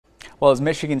Well, as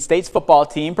Michigan State's football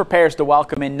team prepares to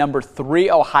welcome in number 3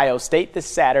 Ohio State this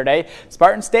Saturday,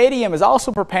 Spartan Stadium is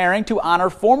also preparing to honor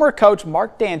former coach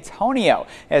Mark D'Antonio,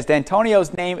 as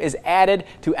D'Antonio's name is added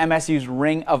to MSU's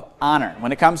Ring of Honor.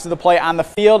 When it comes to the play on the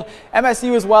field,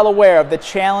 MSU is well aware of the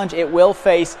challenge it will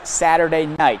face Saturday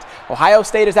night. Ohio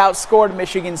State has outscored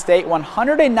Michigan State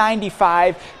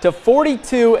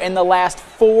 195-42 in the last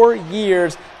 4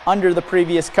 years under the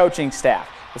previous coaching staff.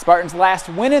 The Spartans' last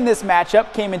win in this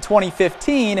matchup came in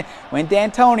 2015 when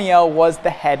D'Antonio was the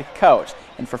head coach.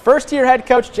 And for first-year head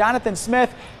coach Jonathan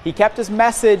Smith, he kept his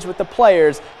message with the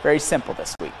players very simple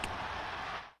this week.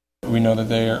 We know that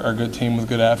they are a good team with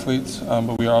good athletes,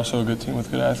 but we are also a good team with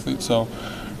good athletes. So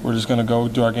we're just going to go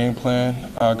do our game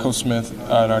plan. Coach Smith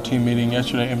at our team meeting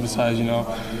yesterday emphasized,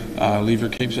 leave your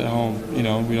capes at home. We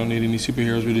don't need any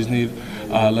superheroes. We just need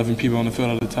 11 people on the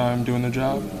field at a time doing their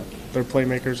job. They're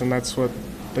playmakers, and that's what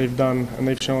they've done, and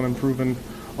they've shown and proven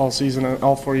all season, and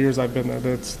all 4 years I've been there.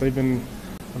 They've been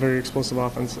a very explosive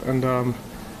offense, and I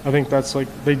think that's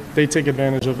they take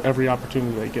advantage of every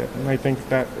opportunity they get, and I think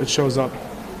that it shows up.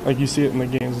 Like you see it in the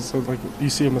games. So like you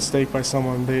see a mistake by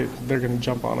someone, they're going to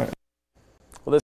jump on it.